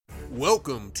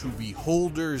Welcome to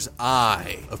Beholder's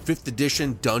Eye, a 5th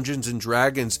edition Dungeons &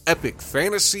 Dragons epic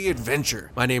fantasy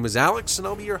adventure. My name is Alex, and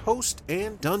I'll be your host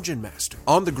and Dungeon Master.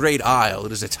 On the Great Isle,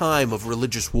 it is a time of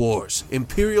religious wars,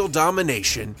 imperial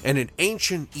domination, and an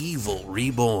ancient evil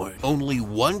reborn. Only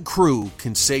one crew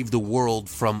can save the world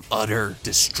from utter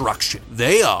destruction.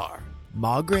 They are...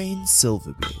 Maugraine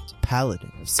Silverbeard,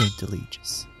 Paladin of St.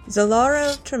 Eligius.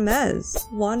 Zalara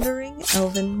Tremez, Wandering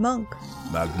Elven Monk.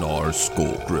 Magnar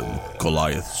Skullgrim,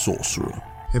 Goliath Sorcerer.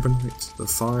 Hibonite, the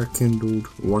fire-kindled,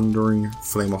 wandering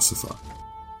Flamosifer.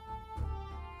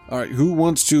 Alright, who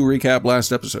wants to recap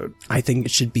last episode? I think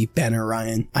it should be Ben or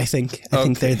Ryan. I think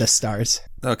they're the stars.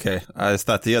 Okay, I just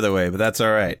thought the other way, but that's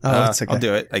all right. Oh, that's okay. I'll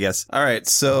do it, I guess. All right,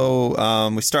 so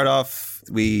we start off.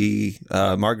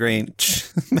 Maugraine,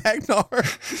 Magnar.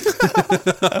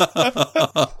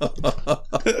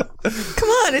 Come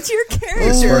on, it's your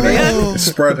character, man.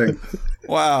 Spreading.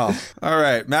 Wow. All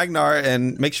right, Magnar,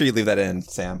 and make sure you leave that in,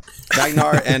 Sam.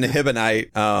 Magnar and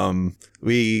Hibonite,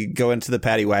 we go into the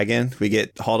paddy wagon. We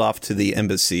get hauled off to the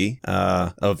embassy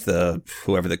of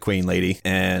whoever the queen lady,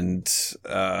 and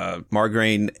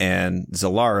Maugraine and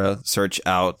Zalara search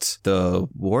out the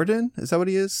warden. Is that what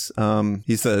he is?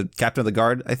 He's the captain of the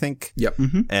guard, I think. Yep.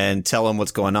 Mm-hmm. And tell him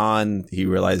what's going on. He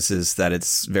realizes that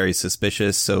it's very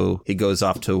suspicious, so he goes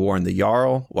off to warn the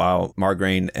Jarl, while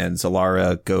Maugraine and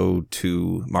Zalara go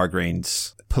to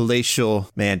Margraine's palatial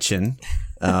mansion.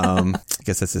 I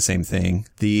guess that's the same thing.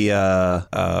 The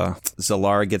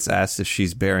Zalara gets asked if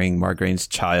she's bearing Margraine's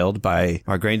child by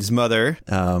Margraine's mother.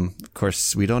 Of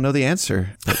course, we don't know the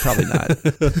answer, but probably not.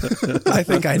 I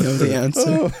think I know the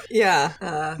answer. Yeah.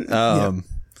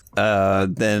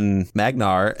 Then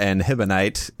Magnar and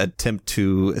Hibonite attempt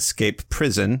to escape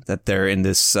prison, that they're in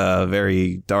this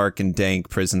very dark and dank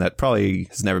prison that probably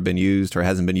has never been used or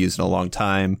hasn't been used in a long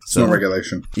time. So,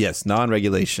 non-regulation. Yes,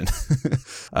 non-regulation.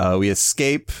 We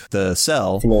escape the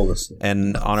cell. Flawlessly.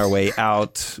 And on our way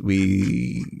out,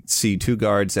 we see two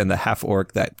guards and the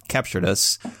half-orc that captured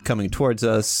us coming towards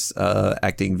us,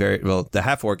 the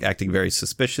half-orc acting very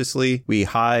suspiciously. We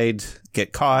hide,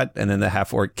 get caught, and then the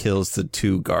half-orc kills the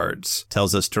two guards,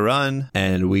 tells us to run,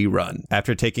 and we run.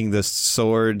 After taking the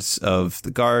swords of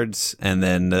the guards, and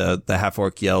then the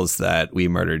half-orc yells that we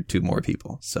murdered two more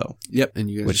people. So, yep, and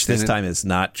you guys which this time is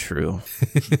not true.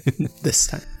 This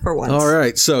time. For once. All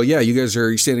right, so yeah, you guys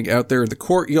are standing out there in the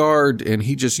courtyard, and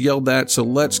he just yelled that. So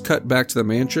let's cut back to the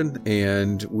mansion,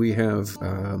 and we have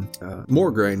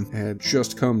Maugraine had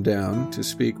just come down to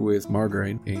speak with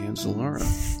Maugraine and Zalara.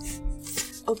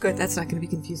 Oh, good. That's not going to be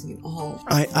confusing at all.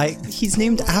 He's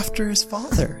named after his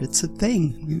father. It's a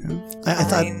thing, you know.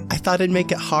 I thought it'd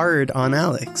make it hard on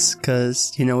Alex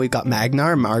because we've got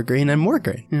Magnar, Maugraine, and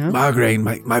Maugraine. You know?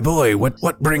 Maugraine, my boy,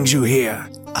 what brings you here?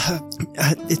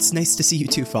 It's nice to see you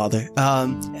too, Father.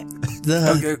 Well,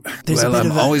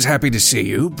 I'm always happy to see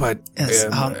you, but yes,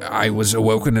 I was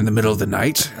awoken in the middle of the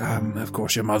night. Of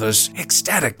course, your mother's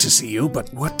ecstatic to see you,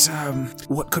 but what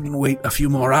couldn't wait a few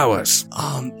more hours?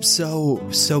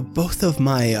 So both of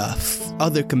my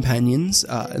other companions,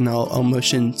 and I'll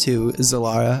motion to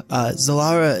Zalara.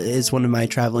 Zalara is one of my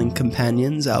traveling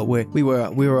companions. We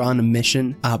were on a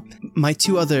mission. My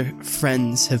two other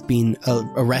friends have been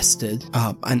arrested,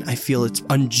 and I feel it's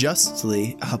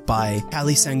unjustly by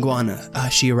Callie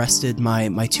Sanguana. She arrested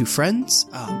my two friends.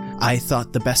 I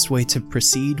thought the best way to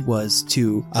proceed was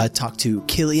to talk to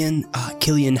Killian.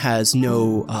 Killian had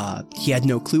no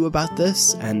clue about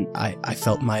this, and I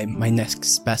felt my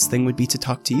next best thing would be to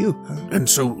talk to you. And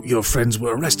so your friends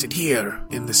were arrested here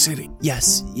in the city?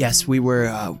 Yes, we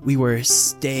were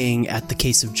staying at the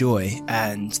Case of Joy,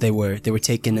 and they were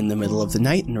taken in the middle of the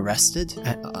night and arrested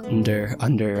under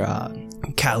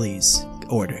Callie's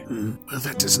order. Well,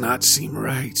 that does not seem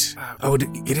right.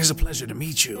 It is a pleasure to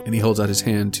meet you. And he holds out his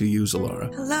hand to you,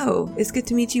 Zalara. Hello. It's good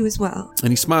to meet you as well.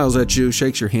 And he smiles at you,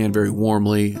 shakes your hand very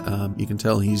warmly. You can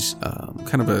tell he's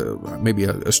kind of maybe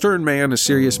a stern man, a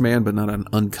serious man, but not an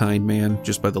unkind man,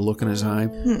 just by the look in his eye.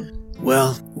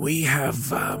 Well, we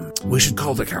should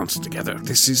call the council together.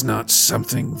 This is not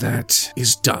something that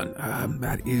is done.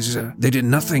 They did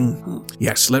nothing.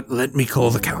 Yes, let me call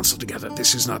the council together.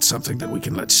 This is not something that we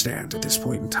can let stand at this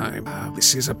point in time.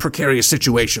 This is a precarious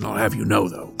situation, I'll have you know,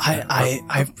 though.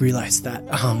 I realized that.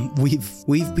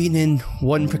 We've been in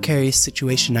one precarious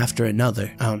situation after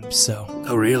another. Oh,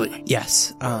 really?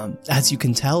 Yes. As you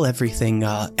can tell, everything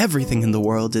in the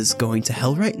world is going to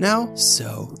hell right now.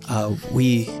 So,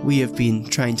 we have have been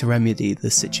trying to remedy the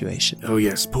situation. Oh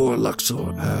yes, poor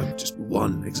Luxor. Just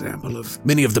one example of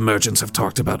many of the merchants have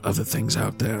talked about other things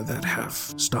out there that have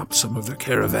stopped some of their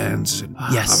caravans. And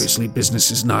Yes. obviously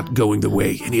business is not going the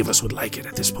way any of us would like it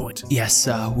at this point. Yes,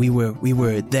 we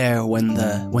were there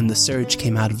when the surge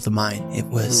came out of the mine. It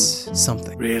was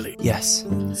something. Really? Yes.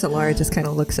 Solara just kind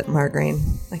of looks at Margraine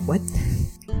like, what?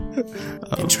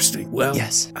 Interesting. Well,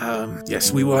 Yes.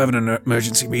 Yes, we will have an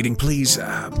emergency meeting. Please,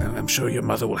 I'm sure your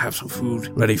mother will have some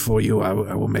food ready for you. I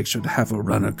will make sure to have a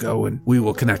runner go, and we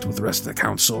will connect with the rest of the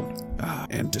council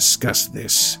and discuss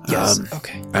this. Yes.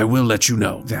 Okay. I will let you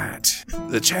know that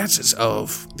the chances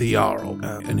of the Jarl,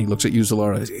 and he looks at you,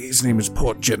 Zalara, his name is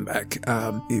Port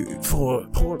Jimbek, for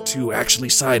Port to actually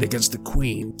side against the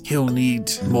Queen, he'll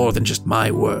need more than just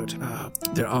my word.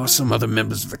 There are some other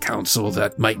members of the council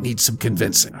that might need some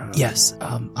convincing. Yes.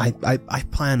 I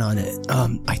plan on it.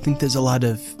 I think there's a lot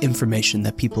of information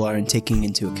that people aren't taking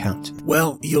into account.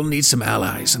 Well, you'll need some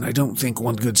allies, and I don't think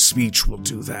one good speech will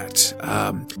do that.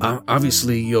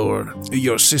 Obviously,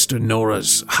 your sister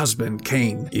Nora's husband,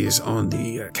 Kane, is on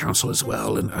the council as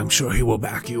well, and I'm sure he will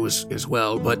back you as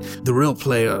well. But the real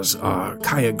players are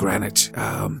Kaya Granite,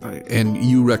 and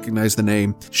you recognize the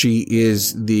name. She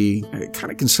is the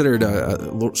kind of considered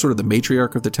sort of the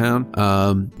matriarch of the town.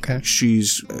 Okay.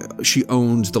 She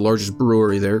owns the largest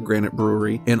brewery there, Granite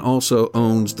Brewery, and also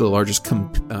owns the largest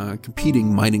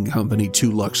competing mining company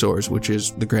to Luxor's, which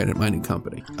is the Granite Mining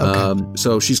Company. Okay.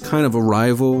 So she's kind of a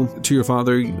rival to your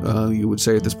father, you would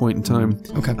say at this point in time.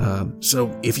 Okay.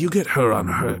 So if you get her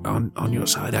on your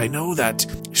side, I know that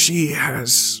she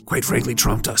has, quite frankly,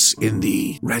 trumped us in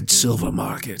the red silver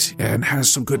market and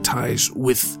has some good ties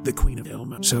with the Queen of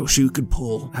Ilma. So she could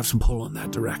have some pull in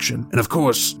that direction. And of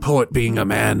course, Poet being a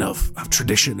man of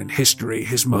tradition and history,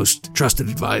 his most trusted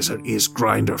advisor is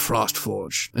Grinder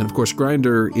Frostforge. And of course,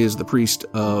 Grinder is the priest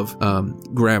of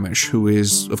Gramish, who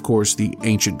is, of course, the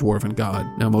ancient dwarven god.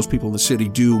 Now, most people in the city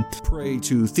do pray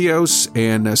to Theos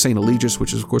and Saint Eligius,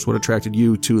 which is, of course, what attracted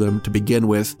you to them to begin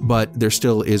with, but there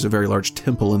still is a very large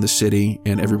temple in the city,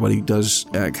 and everybody does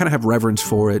kind of have reverence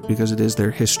for it because it is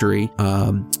their history.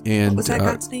 And What's that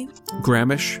god's name?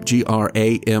 Gramish,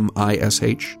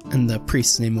 Gramish. And the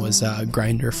priest's name was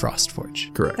Grinder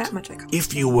Frostforge. Correct. That much I got.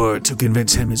 If you were to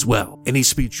convince him as well, any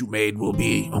speech you made will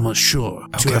be almost sure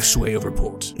to have sway over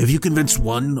Port. If you convince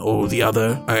one or the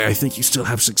other, I think you still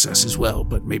have success as well,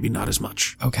 but maybe not as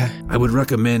much. Okay. I would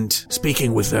recommend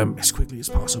speaking with them as quickly as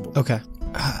possible. Okay.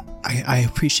 I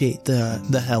appreciate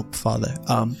the help, Father.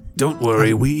 Don't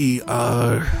worry, we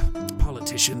are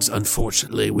politicians.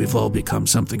 Unfortunately, we've all become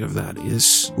something of that.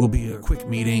 This will be a quick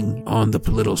meeting on the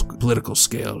political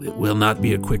scale. It will not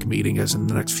be a quick meeting as in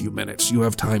the next few minutes. You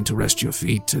have time to rest your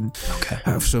feet and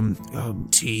have some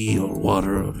tea or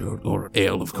water or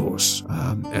ale, of course,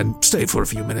 and stay for a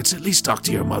few minutes. At least talk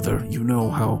to your mother. You know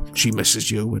how she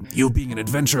misses you, and you being an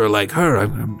adventurer like her,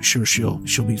 I'm sure she'll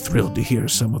be thrilled to hear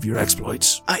some of your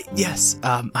exploits. Yes.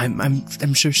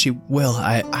 I'm sure she will.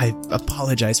 I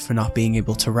apologize for not being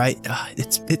able to write.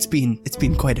 It's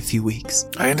been quite a few weeks.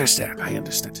 I understand.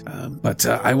 But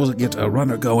I will get a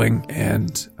runner going,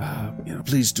 and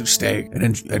please do stay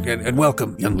and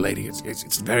welcome, young lady.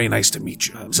 It's very nice to meet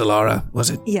you. Zalara, was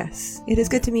it? Yes, it is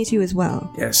good to meet you as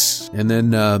well. Yes. And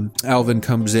then Alvin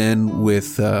comes in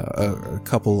with a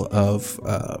couple of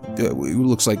it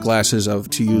looks like glasses of,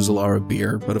 to use Zalara,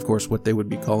 beer, but of course what they would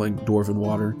be calling dwarven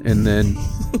water. And then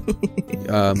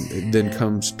then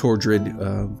comes Tordred,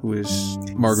 who is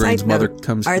Margraine's mother.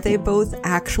 Comes. Are they both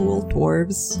actual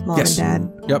dwarves, Mom Yes.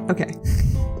 and Dad? Yep. Okay.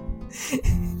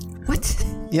 What?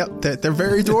 Yep, they're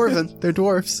very dwarven. They're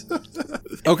dwarfs.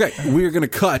 Okay, we're going to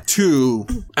cut to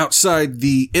outside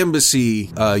the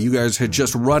embassy. You guys had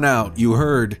just run out. You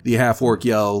heard the half-orc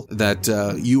yell that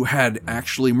you had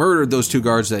actually murdered those two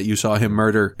guards that you saw him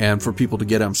murder, and for people to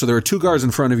get him. So there are two guards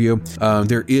in front of you.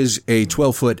 There is a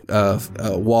 12-foot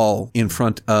wall in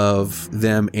front of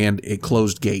them and a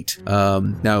closed gate.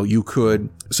 Now, you could...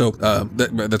 So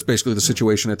that's basically the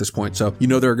situation at this point. So you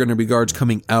know there are going to be guards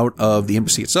coming out of the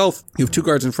embassy itself. You have two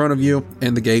guards in front of you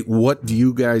and the gate. What do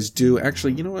you guys do?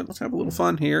 Actually, you know what? Let's have a little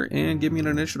fun here and give me an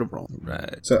initiative roll.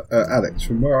 Right. So, Alex,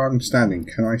 from where I'm standing,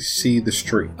 can I see the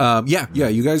street? Yeah.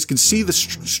 You guys can see the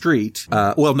street.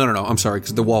 Well, no. I'm sorry,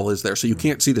 because the wall is there, so you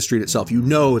can't see the street itself. You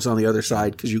know it's on the other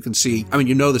side because you can see. I mean,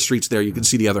 you know the street's there. You can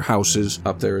see the other houses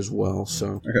up there as well.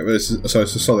 So Okay, but it's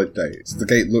a solid gate. Does the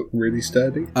gate look really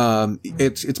sturdy?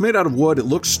 It's made out of wood. It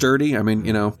looks sturdy. I mean,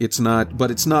 it's not, but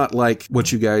it's not like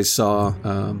what you guys saw.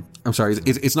 I'm sorry,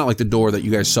 it's not like the door that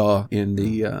you guys saw in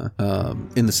the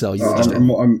in the cell you were I'm just in.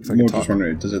 more If I could just talk.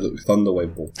 wondering, does it look thunder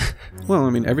waveable? Well, I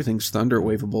mean, everything's thunder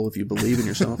waveable if you believe in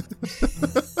yourself.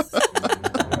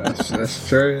 That's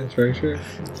true. That's very true.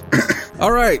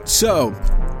 All right, so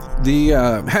the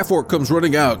half-orc comes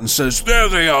running out and says, "There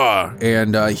they are!"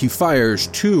 And he fires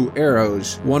 2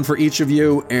 arrows, one for each of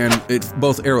you, and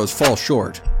both arrows fall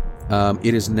short.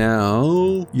 It is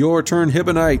now your turn,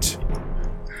 Hibonite.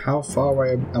 How far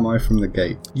away am I from the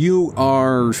gate? You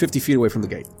are 50 feet away from the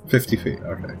gate. 50 feet,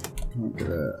 okay.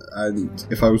 And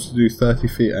if I was to do 30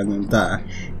 feet and then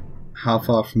dash, how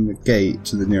far from the gate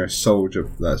to the nearest soldier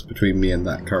that's between me and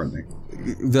that currently?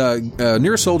 The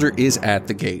nearest soldier is at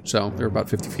the gate, so they're about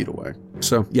 50 feet away.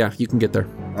 So, yeah, you can get there.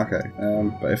 Okay,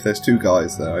 but if there's 2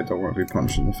 guys there, I don't want to be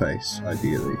punched in the face,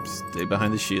 ideally. Stay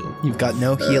behind the shield. You've got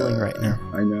no healing right now.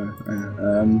 I know.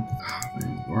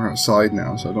 We're outside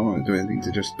now, so I don't want to do anything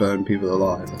to just burn people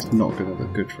alive. That's not going to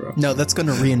look good for us. No, that's going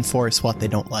to reinforce what they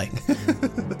don't like.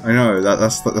 I know,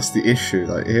 that's the issue.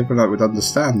 Like, Hibonite would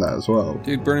understand that as well.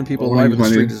 Dude, burning people Well, alive in the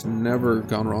money. street has never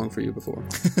gone wrong for you before.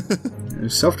 It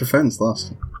was self-defense last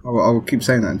time. I will keep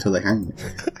saying that until they hang me.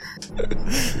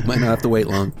 You might not have to wait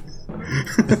long.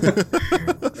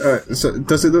 So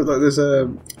does it look like there's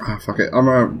a... fuck it. I'm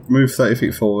going to move 30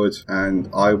 feet forward and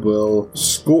I will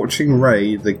Scorching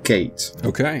Ray the gate.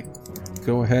 Okay.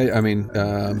 Go ahead. I mean,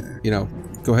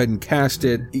 go ahead and cast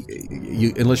it.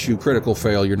 Unless you critical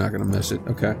fail, you're not going to miss it.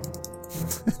 Okay.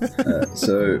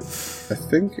 So I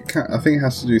think it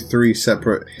has to do 3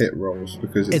 separate hit rolls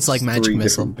because it's like magic 3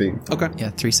 missile. different beams. Okay. Yeah,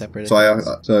 3 separate. So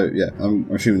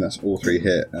I'm assuming that's all 3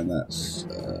 hit, and that's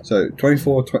so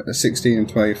 24, 16, and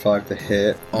 25 to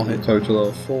hit. All hit. A total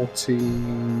of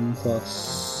 14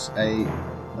 plus 8.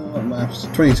 Maths.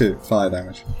 22 fire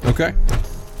damage. Okay.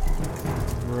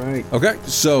 Right. Okay,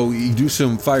 so you do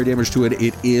some fire damage to it.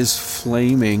 It is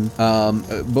flaming.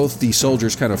 Both the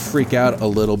soldiers kind of freak out a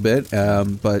little bit,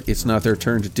 but it's not their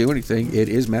turn to do anything. It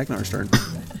is Magnar's turn.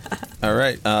 All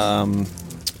right.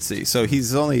 Let's see. So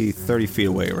he's only 30 feet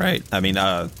away, right? I mean,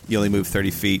 you only move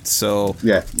 30 feet, so...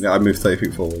 Yeah, I moved 30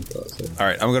 feet forward. That's it. All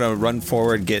right, I'm going to run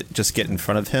forward, get in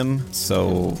front of him,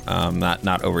 so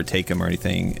not overtake him or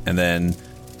anything, and then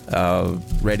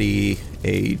ready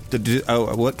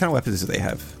what kind of weapons do they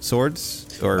have?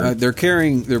 Swords? Or They're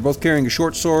both carrying a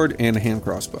short sword and a hand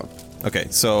crossbow. Okay,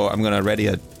 so I'm going to ready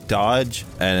a dodge,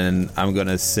 and I'm going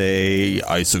to say,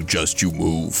 I suggest you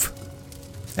move.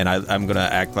 and I'm going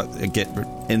to get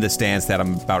in the stance that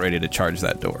I'm about ready to charge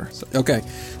that door. So. Okay,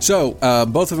 so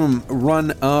both of them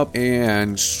run up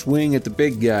and swing at the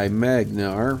big guy,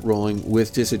 Magnar, rolling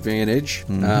with disadvantage.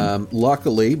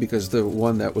 Luckily, because the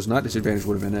one that was not disadvantaged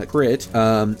would have been a crit.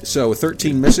 So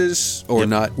 13 misses, or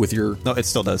not with your... No, it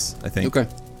still does, I think. Okay.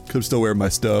 I'm still wearing my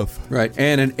stuff. Right,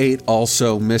 and an 8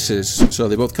 also misses. So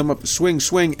they both come up, swing,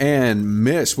 and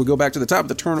miss. We go back to the top of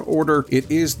the turn order.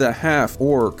 It is the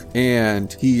half-orc,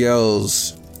 and he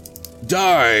yells,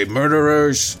 "Die,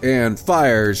 murderers!" and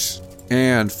fires,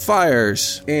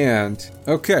 and...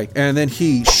 Okay, and then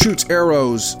he shoots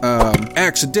arrows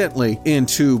accidentally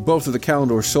into both of the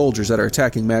Kalendor soldiers that are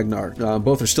attacking Magnar.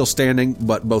 Both are still standing,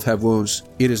 but both have wounds.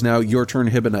 It is now your turn,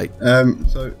 Hibonite.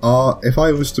 So if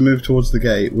I was to move towards the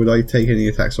gate, would I take any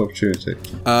attacks of opportunity?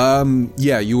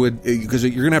 Yeah, you would, because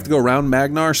you're going to have to go around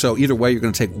Magnar, so either way, you're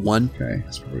going to take one. Okay,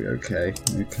 that's probably okay.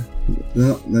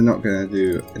 They're not going to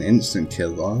do an instant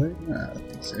kill, are they?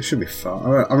 It should be fun.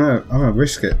 I'm gonna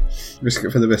risk it. Risk it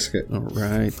for the biscuit. All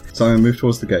right. So I'm gonna move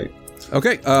towards the gate.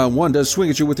 Okay, one does swing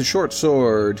at you with a short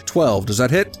sword. 12. Does that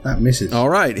hit? That misses. All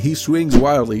right, he swings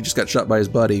wildly. He just got shot by his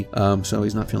buddy, so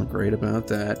he's not feeling great about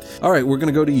that. All right, we're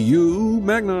going to go to you,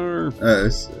 Magnar.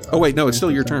 Oh, wait, no, it's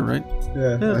still your turn, right?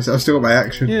 Yeah. I've still got my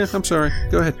action. Yeah, I'm sorry.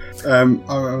 Go ahead. I'm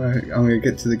gonna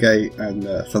get to the gate and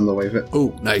thunder wave it.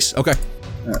 Oh, nice. Okay.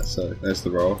 So there's the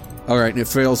roll. All right, and it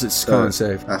fails its con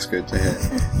save. That's good to hit.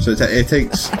 So it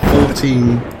takes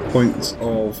 14 points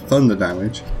of thunder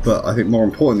damage, but I think more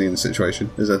importantly in the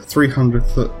situation, there's a 300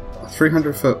 foot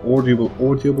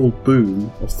audible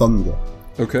boom of thunder.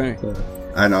 Okay.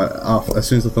 And as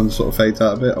soon as the thunder sort of fades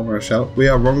out a bit, I'm going to shout, "We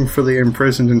are wrongfully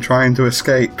imprisoned and trying to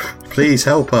escape. Please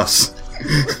help us."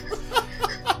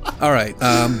 All right,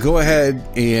 go ahead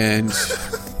and...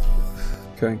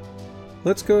 Okay.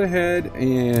 Let's go ahead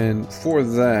and for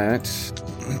that,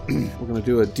 we're going to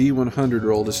do a D100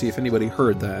 roll to see if anybody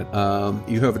heard that.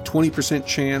 You have a 20%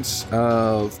 chance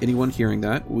of anyone hearing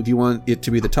that. Do you want it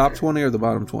to be the top 20 or the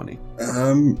bottom 20?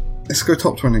 Let's go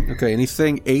top 20. Okay,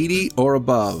 anything 80 or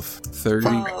above. 30,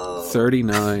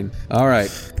 39. All right.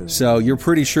 So you're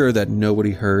pretty sure that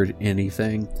nobody heard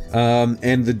anything.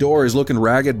 And the door is looking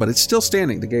ragged, but it's still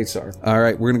standing. The gates are. All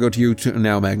right. We're going to go to you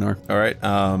now, Magnar. All right.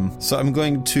 So I'm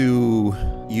going to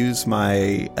use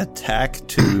my attack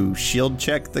to shield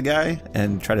check the guy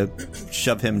and try to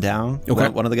shove him down. Okay.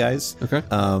 One of the guys. Okay.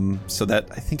 So that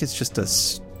I think it's just a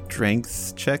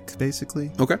strength check,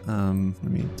 basically. Okay. Let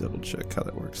me double check how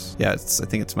that works. Yeah, I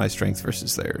think it's my strength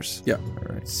versus theirs. Yeah. All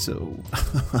right. So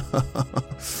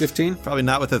 15? probably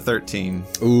not with a 13.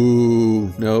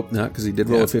 Ooh, nope, not because he did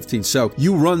roll a 15. So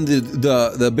you run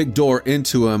the big door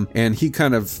into him, and he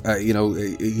kind of,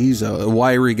 he's a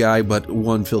wiry guy, but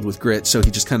one filled with grit. So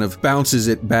he just kind of bounces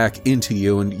it back into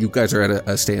you, and you guys are at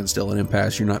a standstill, an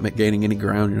impasse. You're not gaining any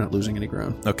ground. You're not losing any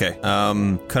ground. Okay.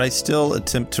 Could I still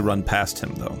attempt to run past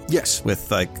him though? Yes.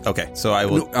 With okay. So I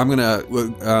will. No, I'm gonna.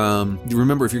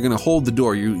 Remember, if you're gonna hold the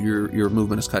door, your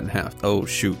movement is cut in half. Oh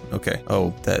shoot. Okay.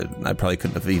 Oh, that I probably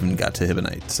couldn't have even got to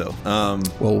Hibonite. So.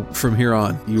 Well, from here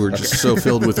on, you were just so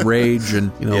filled with rage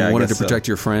and wanted to protect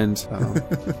your friend.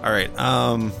 All right.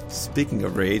 Speaking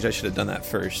of rage, I should have done that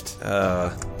first.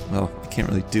 Well, I can't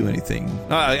really do anything.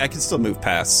 I can still move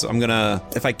past. So I'm gonna,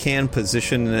 if I can,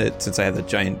 position it since I have the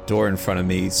giant door in front of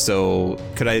me. So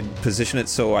could I position it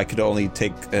so I could only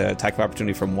take attack of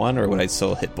opportunity from one, or would I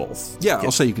still hit both? Yeah,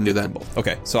 I'll say you can do that.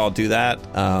 Okay, so I'll do that.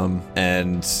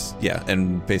 And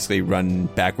basically run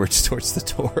backwards towards the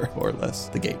door, more or less,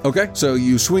 the gate. Okay, so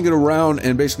you swing it around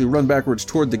and basically run backwards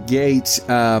toward the gate.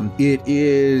 It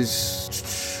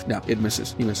is... No, it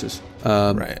misses. He misses.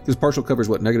 Right. Because partial cover is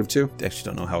what, -2? I actually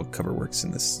don't know how cover works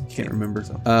in this. Can't remember.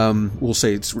 So. We'll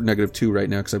say it's -2 right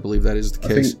now because I believe that is the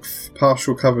case. I think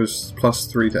partial covers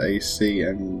 +3 to AC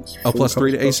and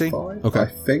 +3 to AC? +5,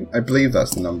 Okay. I believe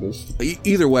that's the numbers.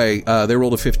 Either way, they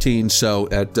rolled a 15, so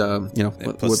at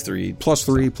 +3,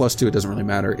 +3, +2, it doesn't really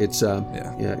matter. It's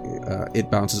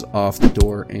it bounces off the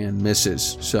door and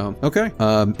misses. So okay,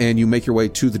 and you make your way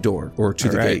to the door or to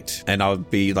the gate, and I'll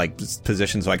be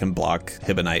positioned so I can block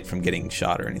Hibonite from getting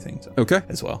shot or anything. So, okay,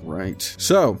 as well. Right.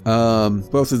 So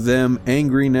both of them,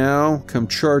 angry now, come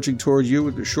charging toward you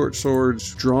with their short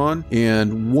swords drawn,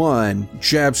 and one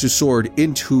jabs his sword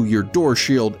into your door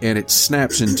shield, and it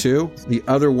snaps in two. The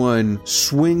other one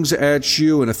swings at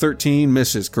you, and a 13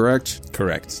 misses. Correct.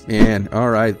 Correct. And all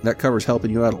right, that cover's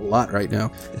helping you out a lot right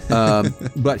now.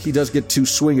 But he does get to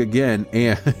swing again,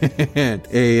 and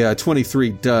a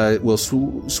 23 will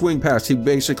swing past. He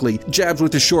basically jabs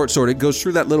with his short sword. It goes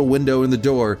through that little window in the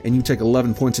door, and you take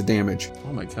 11 points of damage.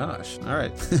 Oh my gosh. All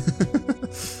right.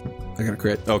 I got a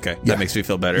crit. Okay, that makes me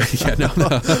feel better. Yeah, no.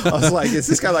 I was like, is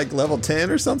this guy like level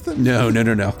 10 or something? No.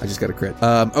 I just got a crit.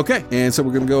 Okay, and so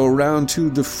we're going to go around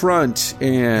to the front,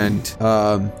 and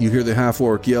you hear the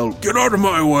half-orc yell, "Get out of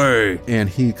my way!" And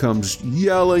he comes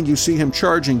yelling. You see him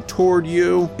charging toward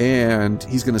you, and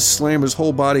he's going to slam his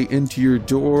whole body into your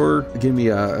door. Give me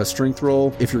a strength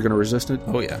roll if you're going to resist it.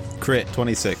 Oh, yeah. Crit,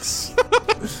 26.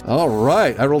 All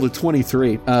right, I rolled a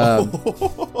 23.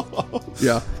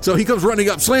 Yeah. So he comes running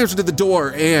up, slams into the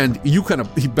door, and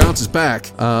he bounces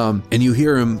back, and you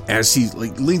hear him as he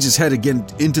leans his head again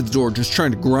into the door, just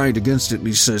trying to grind against it, and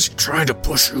he says, "Trying to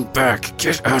push you back.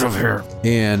 Get out of here."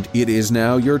 And it is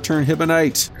now your turn,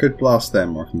 Hibonite. Could blast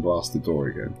them, or I can blast the door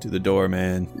again. To the door,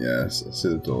 man. Yes, I see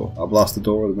the door. I'll blast the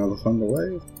door with another thunder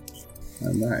wave.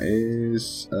 And that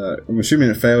is... I'm assuming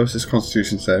it fails. It's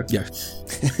Constitution save. Yeah.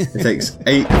 It takes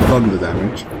 8 thunder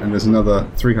damage, and there's another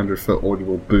 300-foot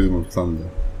audible boom of thunder.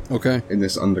 Okay. In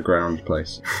this underground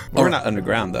place. We're not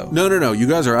underground, though. No. You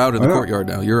guys are out in the courtyard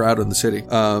now. You're out in the city.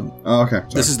 Oh, okay.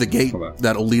 Sorry. This is the gate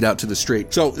that'll lead out to the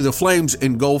street. So the flames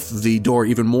engulf the door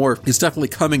even more. It's definitely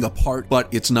coming apart, but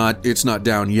it's not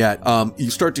down yet. You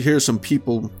start to hear some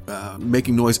people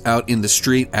making noise out in the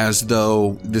street, as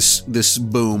though this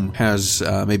boom has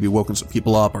maybe woken some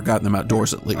people up or gotten them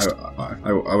outdoors at least.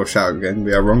 I will shout again.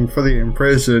 We are wrongfully in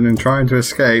prison and trying to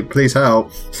escape. Please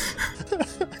help.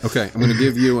 Okay, I'm going to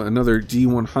give you another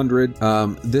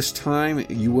D100. This time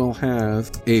you will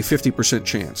have a 50%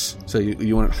 chance. So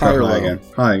you want it high or low?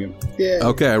 High again. Yeah.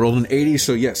 Okay, I rolled an 80,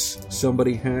 so yes,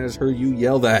 somebody has heard you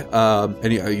yell that.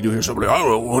 And you do hear somebody, "I don't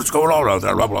know what's going on out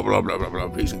there, blah, blah, blah, blah, blah, blah,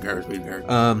 peace and carrots, peace and carrots."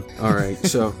 All right,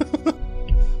 so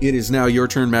it is now your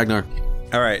turn, Magnar.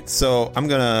 All right, so I'm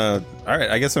going to All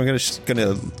right, I guess I'm gonna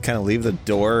kind of leave the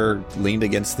door leaned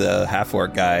against the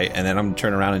half-orc guy, and then I'm gonna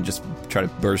turn around and just try to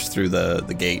burst through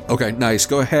the gate. Okay, nice.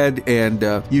 Go ahead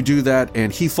and you do that,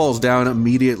 and he falls down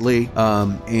immediately.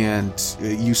 And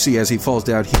you see as he falls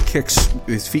down, he kicks,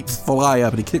 his feet fly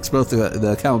up, and he kicks both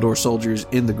the Kalador soldiers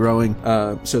in the groin.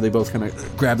 So they both kind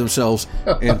of grab themselves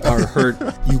and are hurt.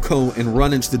 You go and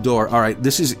run into the door. All right,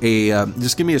 this is a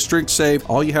just give me a strength save.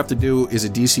 All you have to do is a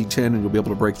DC 10, and you'll be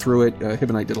able to break through it.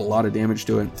 Hibonite did a lot of damage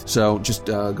to it, so just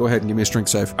go ahead and give me a strength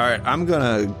save. All right, I'm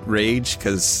gonna rage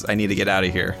because I need to get out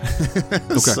of here.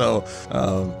 Okay. So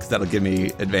cause that'll give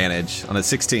me advantage on a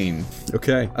 16.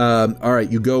 Okay. All right,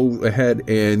 you go ahead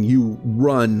and you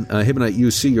run. Hibonite,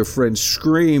 you see your friend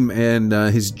scream, and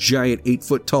his giant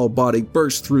 8-foot-tall body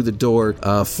bursts through the door.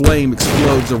 Flame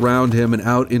explodes around him and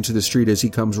out into the street as he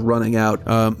comes running out.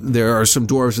 There are some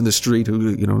dwarves in the street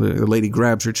who, the lady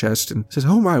grabs her chest and says,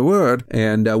 "Oh my word!"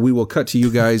 And we will cut to you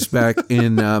guys back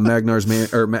in Magnar's we'll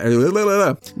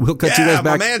cut to you guys back.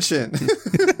 My mansion.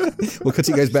 We'll cut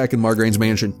to you guys back in Margraine's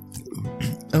mansion.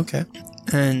 Okay.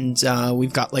 And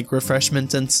we've got like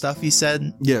refreshment and stuff, you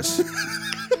said? Yes.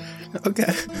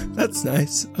 Okay, that's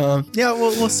nice. Yeah,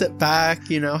 we'll sit back,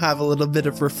 have a little bit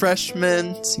of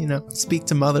refreshment, speak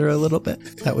to Mother a little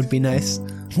bit. That would be nice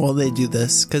while they do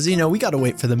this, because, we got to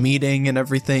wait for the meeting and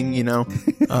everything,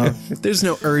 There's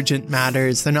no urgent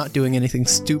matters. They're not doing anything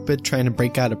stupid, trying to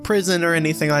break out of prison or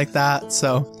anything like that,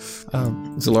 so...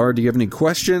 Zalara, do you have any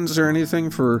questions or anything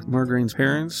for Margraine's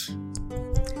parents?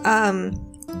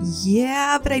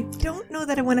 Yeah, but I don't know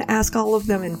that I want to ask all of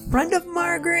them in front of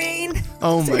Margraine.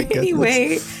 Oh my goodness.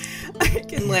 Anyway, I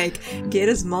can get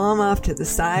his mom off to the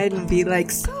side and be like,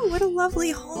 "So, what a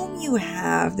lovely home you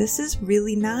have. This is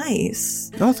really nice."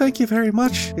 Oh, thank you very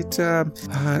much.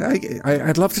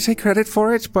 I'd love to take credit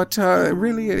for it, but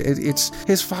really, it's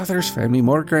his father's family.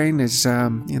 Margraine is,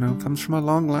 comes from a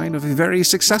long line of very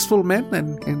successful men,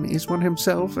 and is one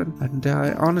himself. And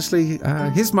honestly,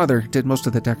 his mother did most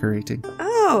of the decorating.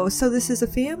 Oh, so this is a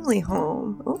family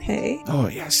home. Okay. Oh,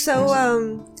 yes.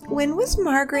 So, when was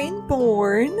Margraine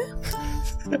born?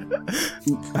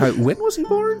 When was he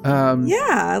born?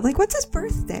 Yeah, what's his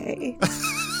birthday?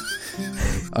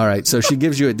 All right, so she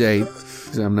gives you a date.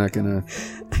 So I'm not gonna.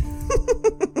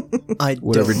 I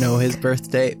don't know his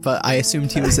birth date, but I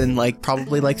assumed he was in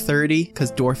probably 30,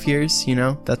 because dwarf years,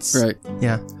 that's right.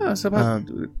 Yeah. Oh, it's about.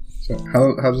 So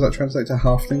how does that translate to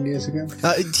halfling years again?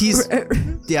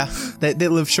 Yeah, they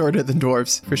live shorter than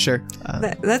dwarves for sure.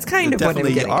 That's kind of what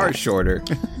I'm getting are at. shorter.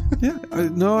 Yeah,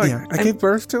 I gave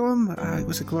birth to him. It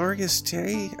was a glorious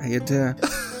day. I'd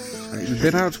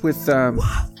been out with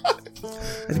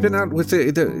I'd been out with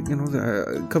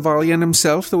the Kavalian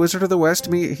himself, the Wizard of the West.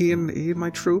 He and my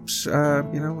troops.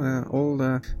 Old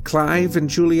Clive and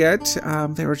Juliet.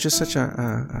 They were just such a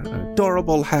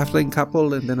adorable halfling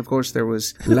couple. And then of course there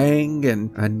was Lang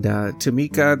and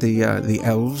Tamika, the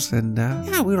elves. And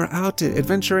we were out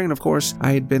adventuring. And of course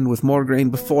I had been with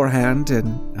Margraine beforehand.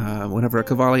 And whenever a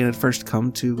Kavalian had first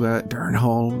come to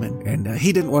Durnholm, and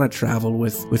he didn't want to travel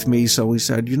with me, so we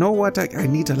said, you know what, I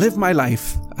need to live my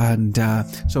life. And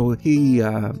so he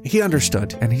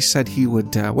understood, and he said he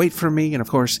would wait for me, and of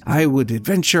course I would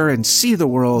adventure and see the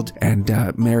world and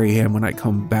marry him when I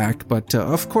come back. But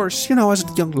of course,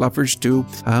 as young lovers do,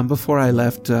 before I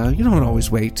left, you don't always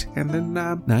wait. And then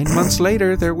 9 months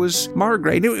later, there was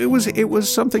Margraine. It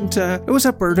was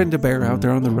a burden to bear out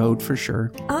there on the road for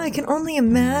sure. I can only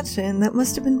imagine. That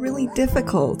must have been really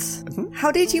difficult. Mm-hmm.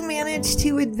 How did you manage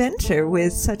to adventure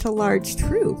with such a large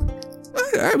troop?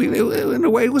 I mean, in a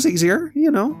way, it was easier.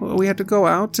 We had to go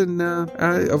out, and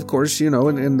of course,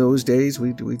 in those days,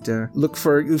 we'd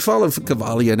follow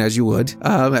Kavalian as you would.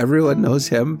 Everyone knows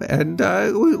him, and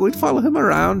we'd follow him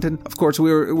around. And of course,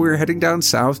 we were heading down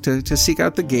south to seek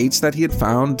out the gates that he had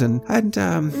found, and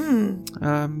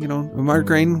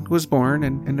Margraine was born,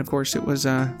 and of course, it was.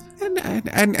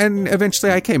 And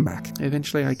eventually I came back.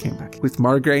 With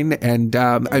Margraine, and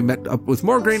I met up with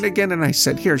Margraine again, and I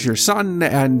said, "Here's your son,"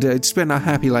 and it's been a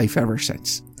happy life ever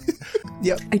since.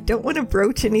 Yep. I don't want to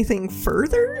broach anything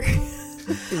further,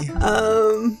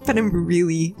 but I'm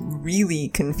really, really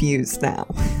confused now.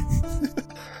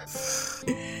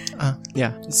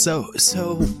 Yeah. So,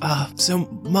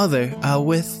 Mother,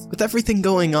 with everything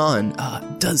going on,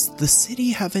 does the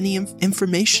city have any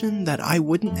information that I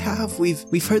wouldn't have?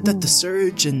 We've heard that the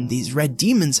Surge and these red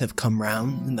demons have come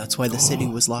round, and that's why the city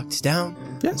was locked down.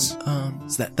 Yes.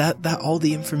 Is that all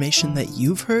the information that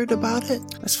you've heard about it?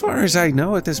 As far as I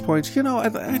know at this point,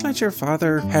 I'd let your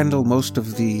father handle most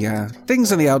of the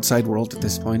things in the outside world at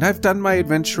this point. I've done my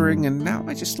adventuring, and now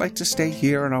I just like to stay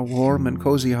here in our warm and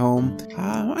cozy home.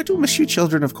 I do miss you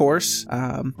children, of course.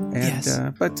 Yes.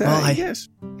 Yes.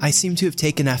 I seem to have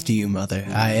taken after you, Mother.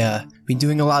 I've been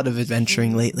doing a lot of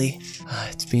adventuring lately.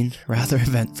 It's been rather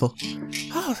eventful.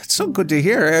 Oh, that's so good to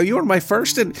hear. You were my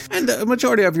first, and the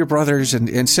majority of your brothers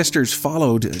and sisters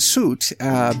followed suit.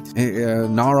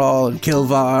 Narl and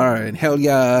Kilvar and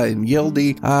Helya and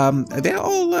Yildi.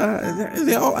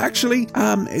 They all actually,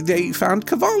 they found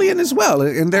Kavalion as well,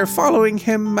 and they're following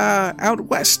him out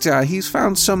west. He's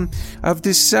found some of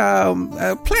this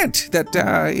plant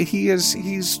that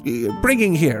he's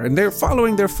bringing here, and they're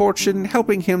following their fortune,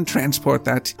 helping him transport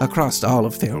that across all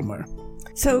of Thelmer.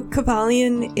 So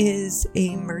Kavalion is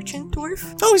a merchant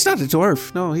dwarf? Oh, he's not a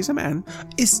dwarf. No, he's a man.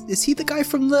 Is he the guy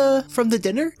from the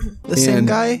dinner? The same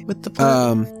guy with the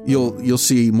plant? You'll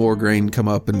see Morgraine come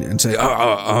up and say,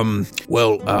 and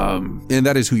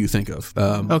that is who you think of.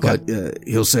 Okay. But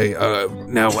he'll say,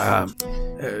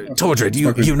 Tordred,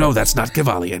 you know that's not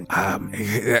Kavalion.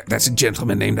 That's a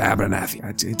gentleman named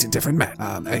Abernathy. It's a different man.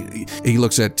 He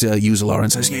looks at Uzalar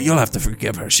and says, you'll have to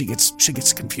forgive her. She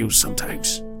gets confused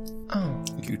sometimes. Oh.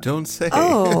 You don't say.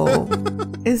 Oh,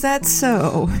 is that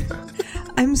so?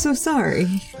 I'm so sorry.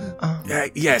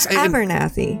 Yes.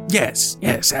 Abernathy. Yes,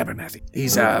 Abernathy.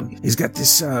 He's got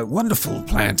this wonderful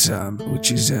plant,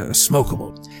 which is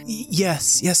smokable.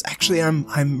 Yes. Actually,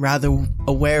 I'm rather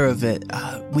aware of it.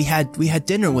 We had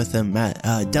dinner with him at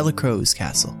Delacroix's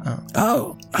castle.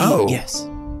 Oh. Yes.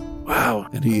 Wow.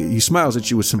 And he smiles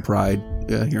at you with some pride,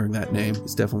 hearing that name.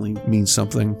 It definitely means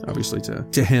something, obviously,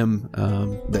 to him,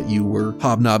 that you were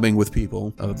hobnobbing with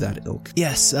people of that ilk.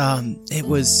 Yes, it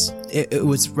was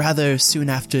rather soon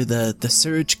after the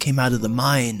surge came out of the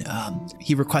mine.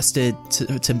 He requested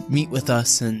to meet with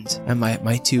us and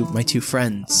my two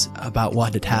friends about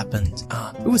what had happened.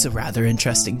 It was a rather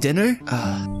interesting dinner.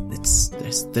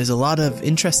 There's a lot of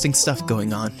interesting stuff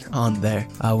going on there.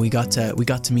 We got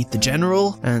to meet the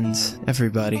general and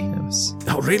everybody.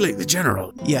 Oh, really? The general?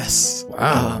 Yes.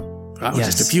 Wow.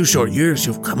 Yes. Just a few short years,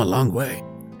 you've come a long way.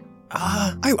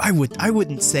 I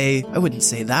wouldn't say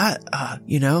that.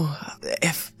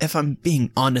 If I'm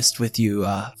being honest with you,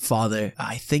 Father,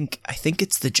 I think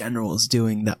it's the general's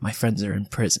doing that my friends are in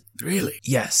prison. Really?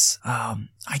 Yes. I'm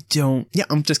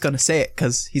just gonna say it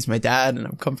because he's my dad and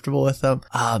I'm comfortable with him.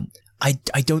 I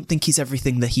don't think he's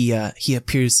everything that he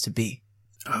appears to be.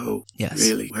 Oh, yes.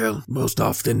 Really? Well, most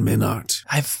often men aren't.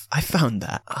 I've found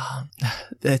that.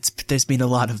 There's been a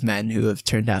lot of men who have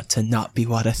turned out to not be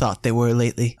what I thought they were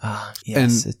lately.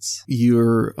 Yes, and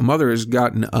your mother has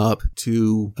gotten up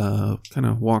to kind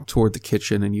of walk toward the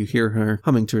kitchen, and you hear her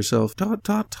humming to herself,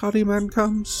 Toddy man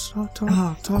comes.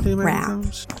 Toddy man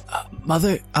comes.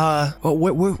 Mother,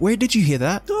 where did you hear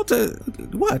that?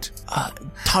 What?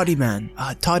 Toddy man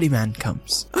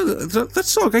comes. That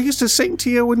song I used to sing to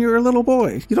you when you were a little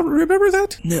boy. You don't remember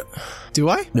that? No. Do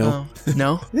I? No.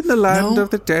 No. In the land of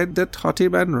the dead, the Toddy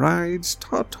man rides.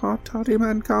 Toddy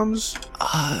man comes.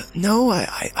 No,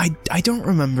 I don't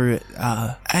remember it.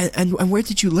 And where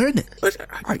did you learn it?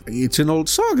 It's an old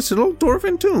song. It's an old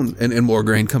Dwarven tune. And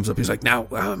Morgraine comes up. He's like, now,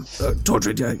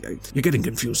 Tordred, you're getting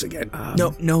confused again.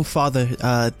 No, Father.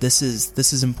 This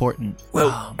is important.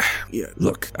 Well, yeah.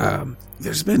 Look,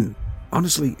 there's been.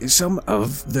 Honestly, some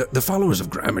of the followers of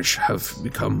Gramish have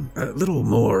become a little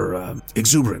more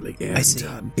exuberantly. And, I see.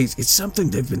 It's something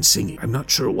they've been singing. I'm not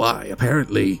sure why.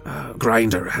 Apparently,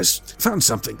 Grinder has found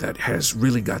something that has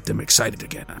really got them excited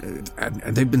again.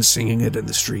 And they've been singing it in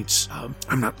the streets.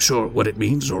 I'm not sure what it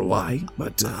means or why,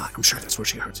 but I'm sure that's where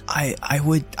she heard it.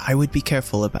 I would be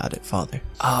careful about it, Father.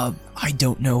 I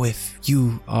don't know if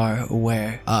you are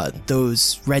aware.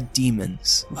 Those red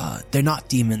demons, they're not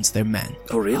demons, they're men.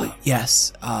 Oh, really?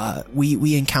 Yes.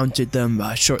 We encountered them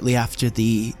shortly after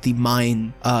the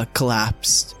mine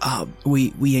collapsed.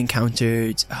 We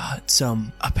encountered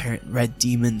some apparent red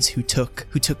demons who took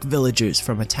villagers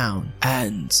from a town,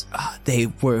 and they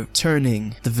were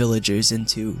turning the villagers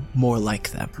into more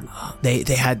like them.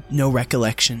 They had no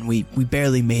recollection. We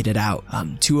barely made it out.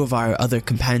 One of our other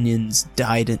companions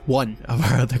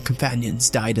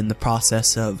died in the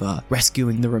process of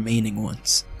rescuing the remaining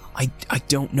ones. I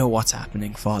don't know what's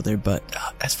happening, Father, but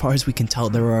as far as we can tell,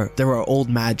 there are old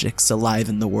magics alive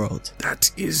in the world. That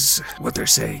is what they're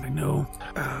saying. I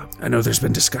know there's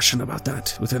been discussion about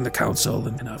that within the council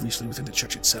and obviously within the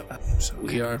church itself. So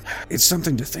it's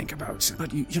something to think about.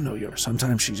 But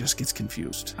sometimes she just gets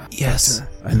confused. Yes.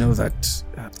 But, I know that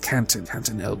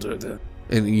Canton Elder, the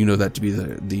and you know that to be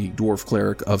the dwarf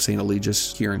cleric of St.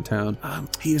 Eligius here in town.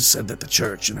 He has said that the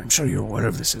church, and I'm sure you're aware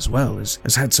of this as well,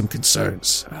 has had some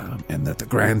concerns, and that the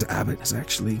Grand Abbot has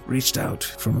actually reached out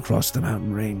from across the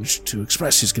mountain range to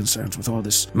express his concerns with all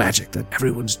this magic that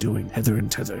everyone's doing hither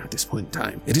and thither at this point in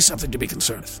time. It is something to be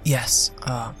concerned with. Yes.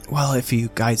 Well, if you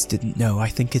guys didn't know, I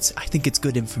think it's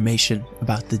good information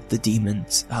about the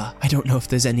demons. I don't know if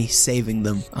there's any saving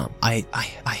them.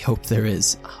 I hope there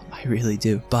is. I really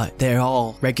do. But they're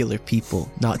all regular people,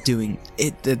 not doing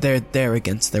it. They're there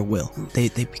against their will. They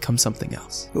become something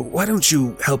else. Why don't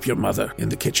you help your mother in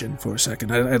the kitchen for a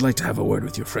second? I'd like to have a word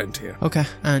with your friend here. Okay.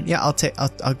 And yeah,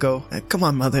 I'll go. Come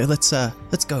on, mother. Let's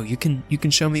go. You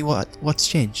can show me what's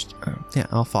changed. Yeah,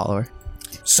 I'll follow her.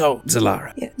 So,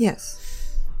 Zalara. Yes.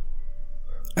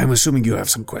 I'm assuming you have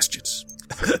some questions.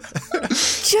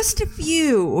 Just a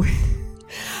few.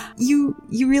 You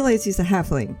realize he's a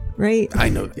halfling, right? I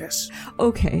know, yes.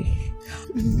 Okay.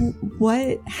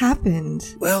 What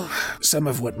happened? Well, some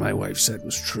of what my wife said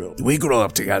was true. We grew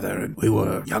up together and we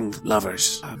were young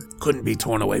lovers. Couldn't be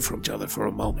torn away from each other for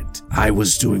a moment. I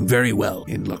was doing very well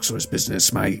in Luxor's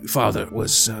business. My father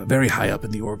was very high up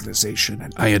in the organization,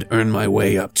 and I had earned my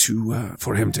way up to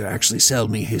for him to actually sell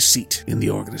me his seat in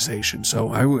the organization. So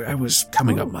I was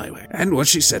coming up my way. And what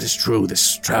she said is true.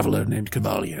 This traveler named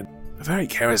Cavalian, a very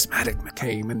charismatic man,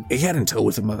 came, and he had in tow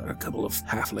with him a couple of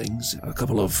halflings, a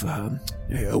couple of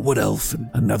a wood elf, and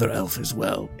another elf as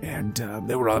well. And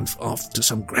they were off to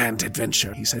some grand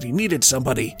adventure. He said he needed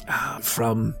somebody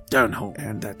from Durnholm,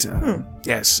 and that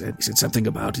yes, and he said something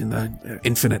about in the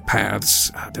infinite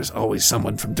paths. There's always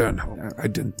someone from Durnholm. I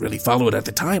didn't really follow it at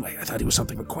the time. I thought he was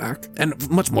something of a quack, and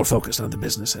much more focused on the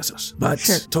business as us.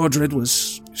 But Tordred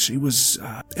was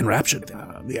enraptured.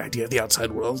 The idea of the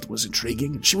outside world was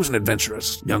intriguing, and she was an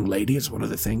adventurous young lady. It's one of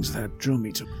the things that drew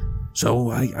me to.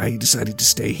 So I decided to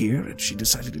stay here, and she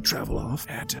decided to travel off.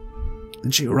 And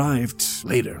then she arrived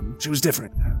later. She was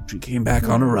different. She came back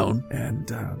on her own,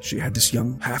 and she had this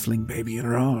young halfling baby in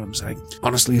her arms. I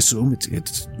honestly assume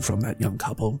it's from that young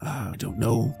couple. I don't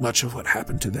know much of what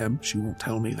happened to them. She won't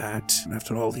tell me that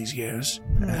after all these years.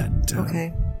 And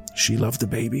she loved the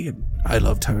baby, and I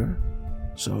loved her.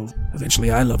 So eventually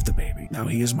I loved the baby. Now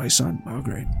he is my son,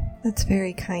 Margaret. That's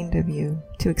very kind of you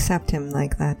to accept him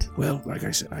like that. Well, like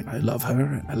I said, I love her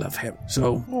and I love him.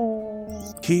 So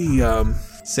he,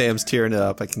 Sam's tearing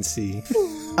up, I can see.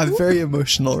 I'm very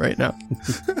emotional right now.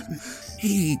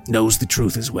 He knows the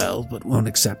truth as well, but won't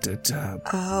accept it.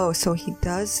 Oh, so he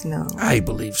does know. I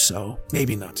believe so.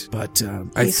 Maybe not, but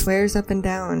he swears up and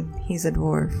down he's a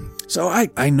dwarf. So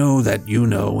I know that you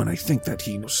know, and I think that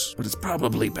he knows, but it's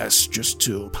probably best just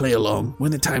to play along.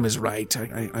 When the time is right,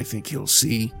 I think he'll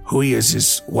see who he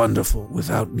is wonderful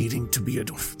without needing to be a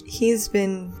dwarf. He's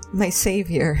been my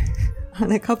savior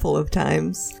on a couple of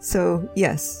times. So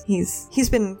yes, he's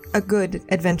been a good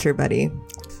adventure buddy.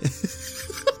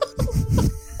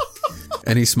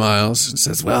 And he smiles and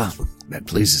says, well, that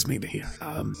pleases me to hear.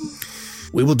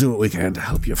 We will do what we can to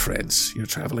help your friends, your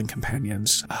traveling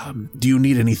companions. Do you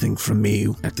need anything from me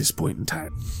at this point in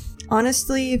time?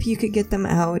 Honestly, if you could get them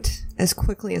out as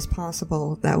quickly as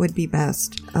possible, that would be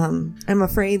best. I'm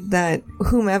afraid that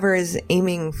whomever is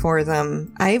aiming for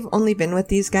them, I've only been with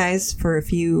these guys for a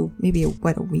few, maybe a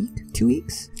week? 2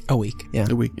 weeks? A week, yeah.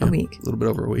 A week. Yeah. A week. A little bit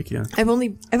over a week, yeah. I've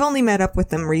only met up with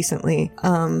them recently,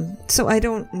 so I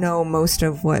don't know most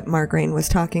of what Margraine was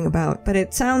talking about, but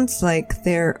it sounds like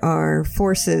there are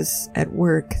forces at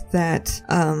work that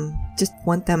just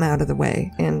want them out of the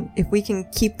way, and if we can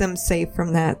keep them safe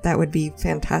from that, that would be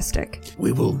fantastic.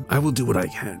 I will do what I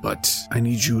can, but I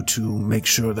need you to make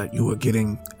sure that you are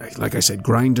getting, like I said,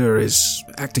 Grinder is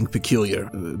acting peculiar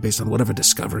based on whatever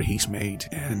discovery he's made,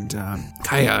 and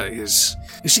Kaya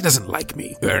she doesn't like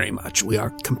me very much. We are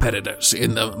competitors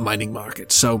in the mining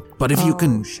market, so, but if you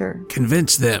can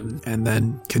convince them, and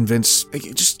then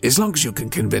just as long as you can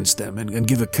convince them and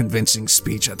give a convincing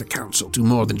speech at the council, do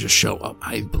more than just show up,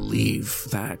 I believe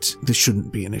that this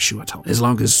shouldn't be an issue at all, as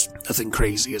long as nothing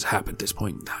crazy has happened at this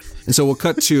point in time. And so we'll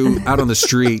cut to out on the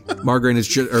street. Magnar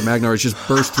has just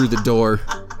burst through the door,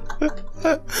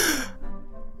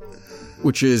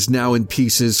 which is now in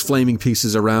pieces, flaming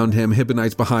pieces around him.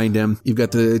 Hibonite's behind him. You've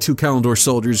got the two Kalimdor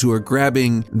soldiers who are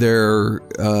grabbing their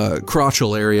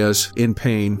crotchal areas in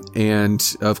pain, and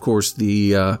of course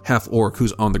the half-orc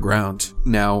who's on the ground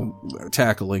now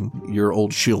tackling your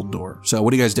old shield door. So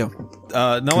what do you guys do?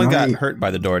 No one got hurt by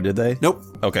the door, did they? Nope.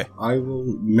 Okay. I will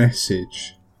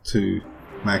message to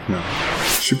Magnar.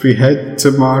 Should we head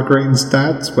to Margraine's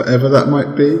dad's, whatever that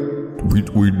might be?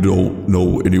 We don't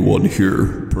know anyone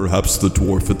here. Perhaps the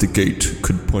dwarf at the gate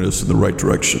could point us in the right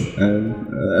direction.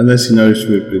 Unless he knows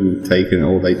we've been taken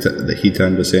or that he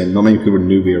turned us in. Not many people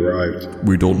knew we arrived.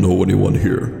 We don't know anyone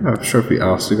here. I'm sure if we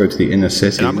asked to go to the inner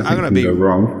city, And I'm nothing going to can be go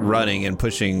wrong. running and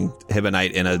pushing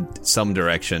Hibonite in some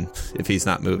direction if he's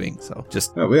not moving. So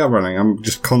just We are running. I'm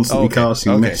just constantly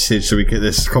casting a message so we get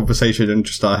this conversation in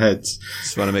just our heads.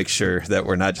 want to make sure that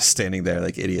we're not just standing there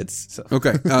like idiots. So.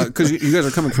 Okay, because you guys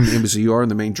are coming from the embassy. You are in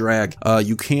the main drag.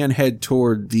 You can head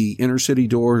toward the inner city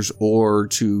doors or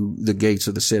to the gates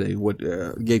of the city.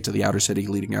 Gates of the outer city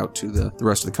leading out to the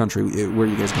rest of the country. Where are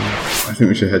you guys going? I think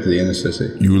we should head to the inner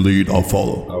city. You lead, I'll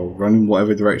follow. I'll run in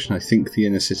whatever direction I think the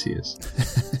inner city is.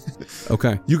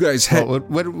 Okay, you guys head. Well,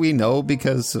 what do we know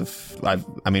because of?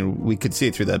 I mean, we could see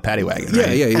it through the paddy wagon. Yeah,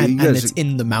 right? yeah. And, You guys, and it's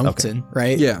in the mountain,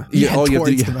 right? Yeah. You Yeah, head all you have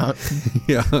to- towards the mountain.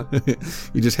 Yeah,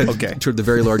 you just head toward the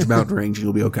very large mountain range, and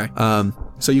you'll be okay.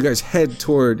 So you guys head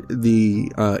toward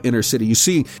the inner city. You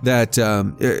see that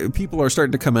people are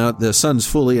starting to come out. The sun's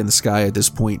fully in the sky at this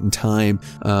point in time.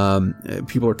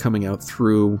 People are coming out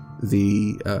through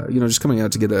the, just coming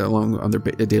out to get along on their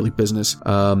daily business.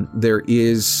 There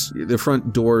is the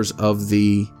front doors of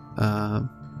the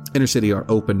inner city are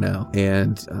open now,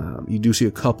 and you do see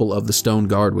a couple of the stone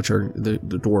guard, which are the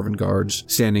dwarven guards,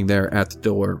 standing there at the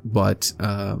door, but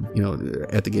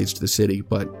at the gates to the city.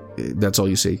 But that's all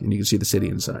you see, and you can see the city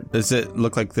inside. Does it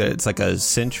look like it's like a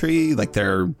sentry, like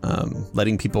they're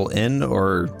letting people in,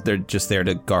 or they're just there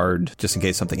to guard just in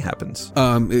case something happens?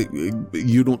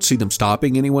 You don't see them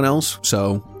stopping anyone else,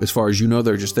 so as far as you know,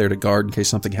 they're just there to guard in case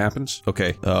something happens.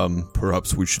 Okay.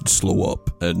 Perhaps we should slow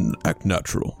up and act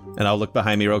natural. And I'll look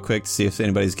behind me real quick to see if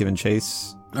anybody's giving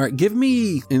chase. All right, give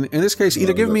me, in this case,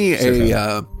 either give me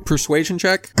a persuasion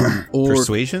check or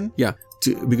Persuasion? yeah,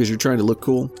 because you're trying to look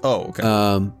cool. Oh, okay.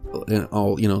 And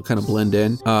all kind of blend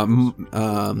in.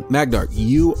 Magnar,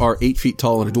 you are 8 feet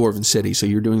tall in a dwarven city, so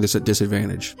you're doing this at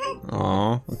disadvantage.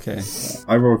 Aw, okay.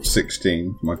 I rolled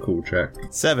 16 for my cool check.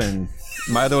 7.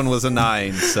 My other one was a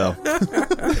 9, so.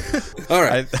 All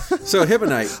right, so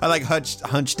Hibonite. I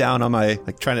hunch down on my,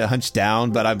 trying to hunch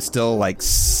down, but I'm still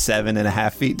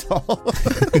 7.5 feet tall.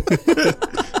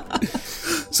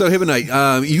 So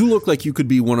Hibonite, you look like you could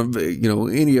be one of,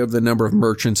 any of the number of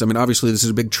merchants. I mean, obviously this is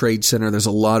a big trade center. There's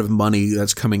a lot of money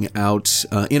that's coming out,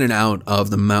 in and out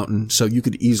of the mountain. So you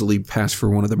could easily pass for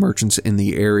one of the merchants in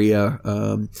the area.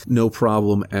 No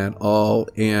problem at all.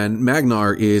 And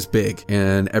Magnar is big,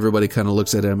 and everybody kind of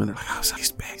looks at him and they're like, oh, so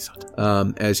he's big.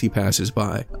 As he passes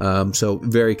by. So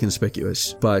very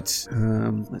conspicuous. But,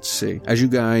 let's see. As you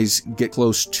guys get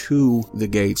close to the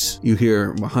gates, you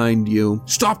hear behind you,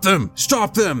 "Stop them!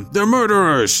 Stop them! They're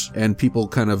murderers!" And people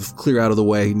kind of clear out of the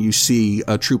way, and you see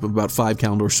a troop of about 5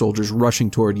 Kalimdor soldiers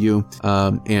rushing toward you,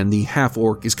 and the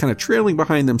half-orc is kind of trailing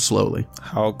behind them slowly.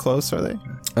 How close are they?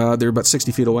 They're about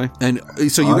 60 feet away. And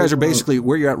so you guys are basically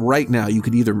where you're at right now. You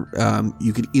could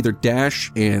either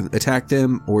dash and attack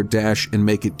them, or dash and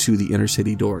make it to the inner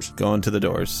city doors. Going to the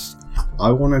doors.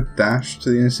 I want to dash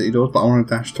to the inner city doors, but I want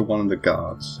to dash to one of the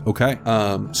guards. Okay.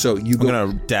 So you go. I'm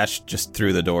going to dash just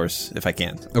through the doors if I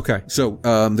can. Okay. So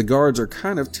the guards are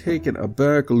kind of taken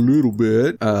aback a little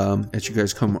bit as you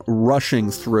guys come rushing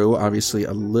through. Obviously,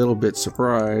 a little bit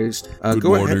surprised. Good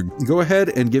morning. Go ahead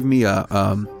and give me a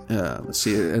let's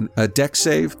see, a dex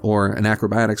save or an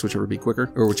acrobatics, whichever would be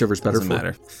quicker or whichever's better. Doesn't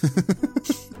matter.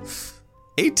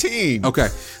 18. Okay.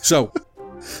 So.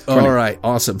 All right,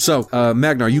 awesome. So,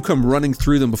 Magnar, you come running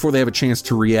through them before they have a chance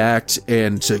to react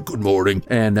and say good morning,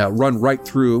 and run right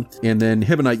through. And then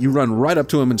Hibonite, you run right up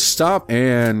to him and stop.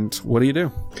 And what do you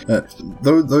do?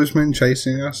 Those men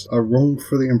chasing us are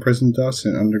wrongfully imprisoned us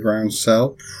in an underground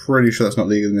cell. Pretty sure that's not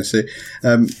legal in this city.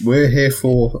 We're here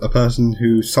for a person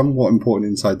who's somewhat important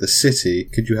inside the city.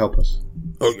 Could you help us?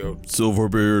 Oh,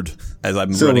 Silverbeard. As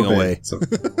I'm running away.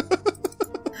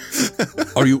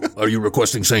 Are you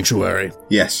requesting sanctuary?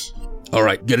 Yes. All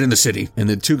right, get in the city. And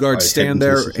the 2 guards stand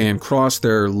there and cross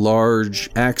their large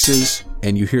axes,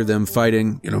 and you hear them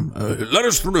fighting. Let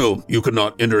us through. You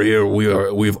cannot enter here.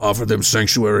 We've offered them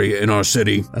sanctuary in our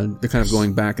city. And they're kind of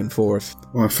going back and forth.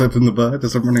 Am I flipping the bird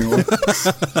as I'm running away?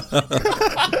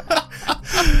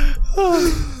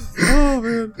 Oh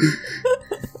man,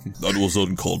 that was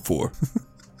uncalled for.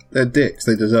 They're dicks.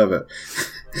 They deserve it.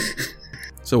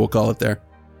 So we'll call it there.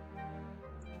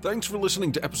 Thanks for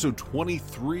listening to episode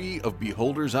 23 of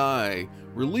Beholder's Eye,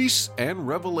 Release and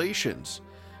Revelations.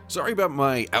 Sorry about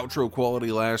my outro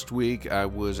quality last week. I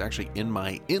was actually in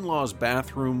my in-laws'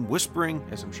 bathroom whispering,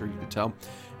 as I'm sure you could tell.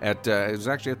 It was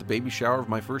actually at the baby shower of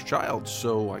my first child,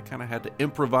 so I kind of had to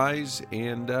improvise,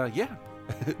 and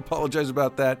Apologize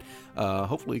about that.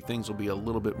 Hopefully things will be a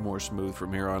little bit more smooth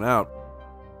from here on out.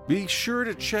 Be sure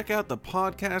to check out the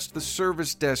podcast, The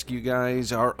Service Desk, you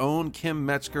guys. Our own Kim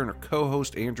Metzger and her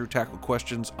co-host Andrew tackle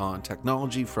questions on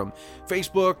technology from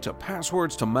Facebook to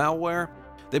passwords to malware.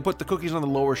 They put the cookies on the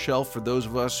lower shelf for those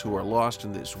of us who are lost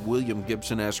in this William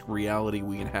Gibson-esque reality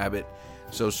we inhabit.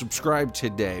 So subscribe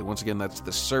today. Once again, that's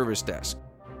The Service Desk.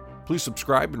 Please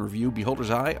subscribe and review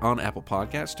Beholder's Eye on Apple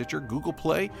Podcasts, Stitcher, Google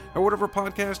Play, or whatever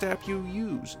podcast app you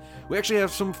use. We actually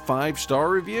have some 5-star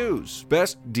reviews.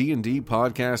 Best D&D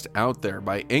podcast out there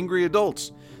by Angry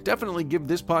Adults. Definitely give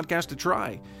this podcast a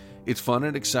try. It's fun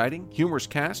and exciting, humorous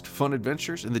cast, fun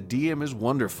adventures, and the DM is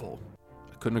wonderful.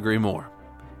 I couldn't agree more.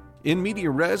 In Media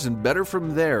Res and Better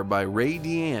From There by Ray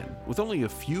Deanne. With only a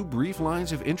few brief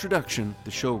lines of introduction,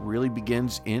 the show really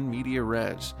begins in Media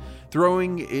Res,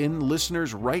 throwing in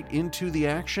listeners right into the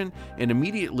action and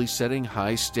immediately setting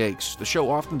high stakes. The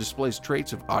show often displays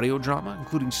traits of audio drama,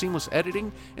 including seamless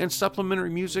editing and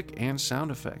supplementary music and sound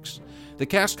effects. The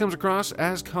cast comes across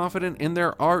as confident in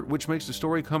their art, which makes the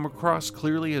story come across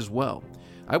clearly as well.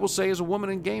 I will say, as a woman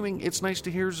in gaming, it's nice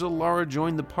to hear Zalara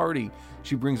join the party.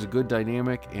 She brings a good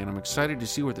dynamic, and I'm excited to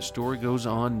see where the story goes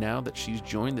on now that she's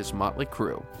joined this motley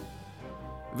crew.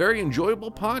 Very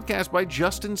enjoyable podcast by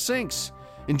Justin Sinks.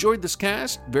 Enjoyed this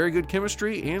cast, very good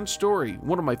chemistry and story.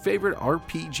 One of my favorite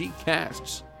RPG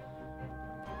casts.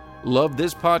 Love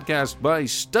this podcast by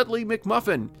Studley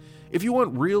McMuffin. If you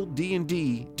want real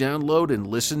D&D, download and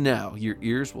listen now. Your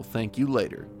ears will thank you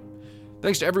later.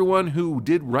 Thanks to everyone who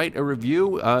did write a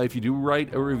review. If you do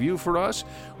write a review for us,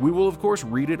 we will, of course,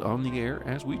 read it on the air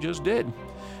as we just did.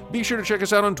 Be sure to check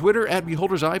us out on Twitter at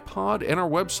BeholdersEyePod and our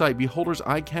website,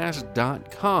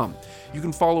 BeholdersEyecast.com. You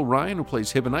can follow Ryan, who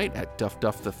plays Hibonite, at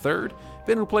DuffDuff3rd,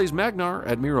 Ben, who plays Magnar,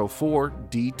 at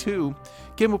Miro4D2,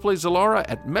 Kim, who plays Zalara,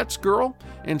 at MetzGirl,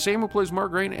 and Sam, who plays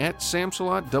Margraine, at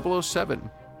Samsalot007.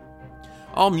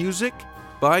 All music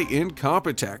by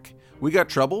Incompetech. We Got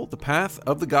Trouble, The Path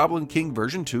of the Goblin King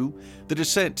version 2, The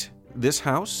Descent, This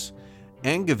House,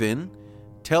 Angevin,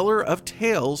 Teller of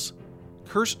Tales,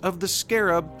 Curse of the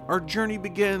Scarab, Our Journey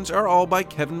Begins are all by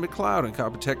Kevin MacLeod on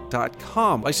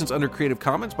Incompetech.com. Licensed under Creative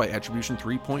Commons by Attribution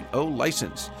 3.0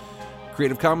 license.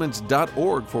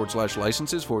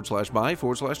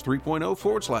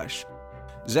 CreativeCommons.org/licenses/by/3.0/.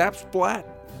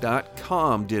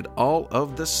 Zapsplat.com did all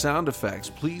of the sound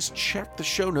effects. Please check the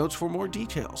show notes for more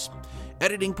details.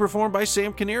 Editing performed by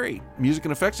Sam Canary. Music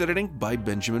and effects editing by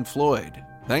Benjamin Floyd.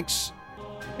 Thanks,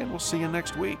 and we'll see you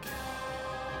next week.